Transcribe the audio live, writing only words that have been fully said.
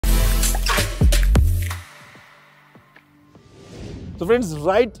So friends,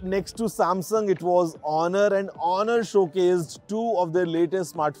 right next to Samsung, it was Honor, and Honor showcased two of their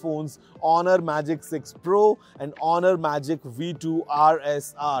latest smartphones, Honor Magic 6 Pro and Honor Magic V2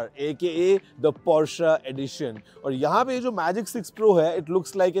 RSR, aka the Porsche Edition. और यहाँ पे जो Magic 6 Pro है, it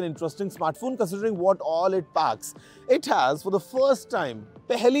looks like an interesting smartphone considering what all it packs. It has, for the first time,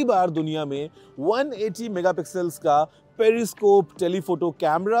 पहली बार दुनिया में 180 megapixels का periscope telephoto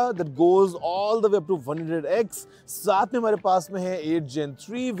camera that goes all the way up to 100x. साथ में हमारे पास में है 8 Gen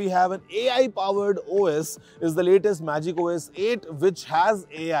 3. We have an AI powered OS, is the latest Magic OS 8 which has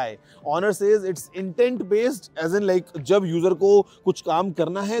AI. Honor says it's intent based, as in like जब user को कुछ काम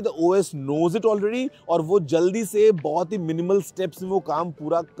करना है the OS knows it already और वो जल्दी से बहुत ही minimal steps में वो काम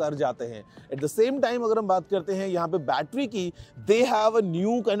पूरा कर जाते हैं. At the same time अगर हम बात करते हैं यहाँ पे बैटरी की, they have a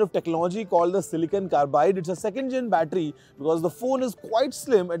new kind of technology called the silicon carbide. It's a second gen battery because the phone is quite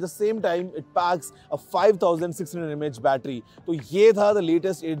slim. At the same time it packs a 5600 mAh battery. तो ये था the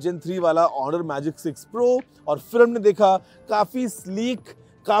latest 8 Gen 3 वाला Honor Magic 6 Pro. और फिर हमने देखा काफी sleek,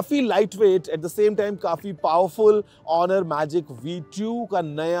 काफी lightweight, at the same time काफी powerful Honor Magic V2 का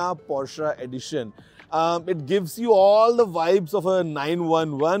नया Porsche Edition. It gives you all the vibes of a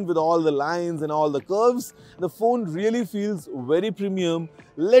 911 with all the lines and all the curves. The phone really feels very premium.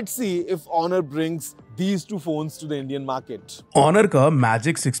 Let's see if Honor brings these two phones to the Indian market. Honor का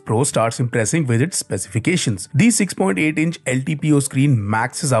Magic 6 Pro starts impressing with its specifications. The 6.8-inch LTPO screen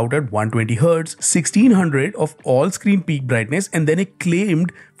maxes out at 120Hz, 1600 of all-screen peak brightness, and then a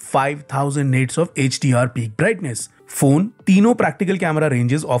claimed 5000 nits of HDR peak brightness. Phone तीनों practical camera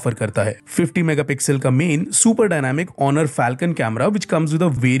ranges offer करता है. 50 megapixel का main super dynamic Honor Falcon camera which comes with a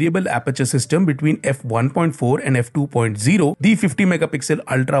variable aperture system between f1.4 and f2.0. The 50 megapixel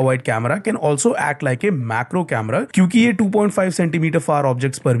ultra wide camera can also act like a macro camera क्योंकि ये 2.5 centimetre far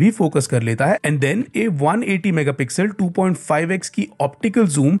objects पर भी focus कर लेता है. And then A 180 megapixel 2.5x की optical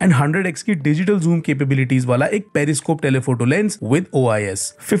zoom and 100x की digital zoom capabilities वाला एक periscope telephoto lens with OIS.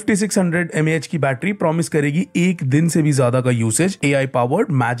 5600 mAh की बैटरी प्रॉमिस करेगी एक दिन से भी ज्यादा का usage. AI powered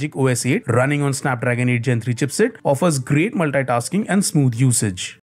Magic OS 8 running on Snapdragon 8 Gen 3 chipset offers great multitasking and smooth usage.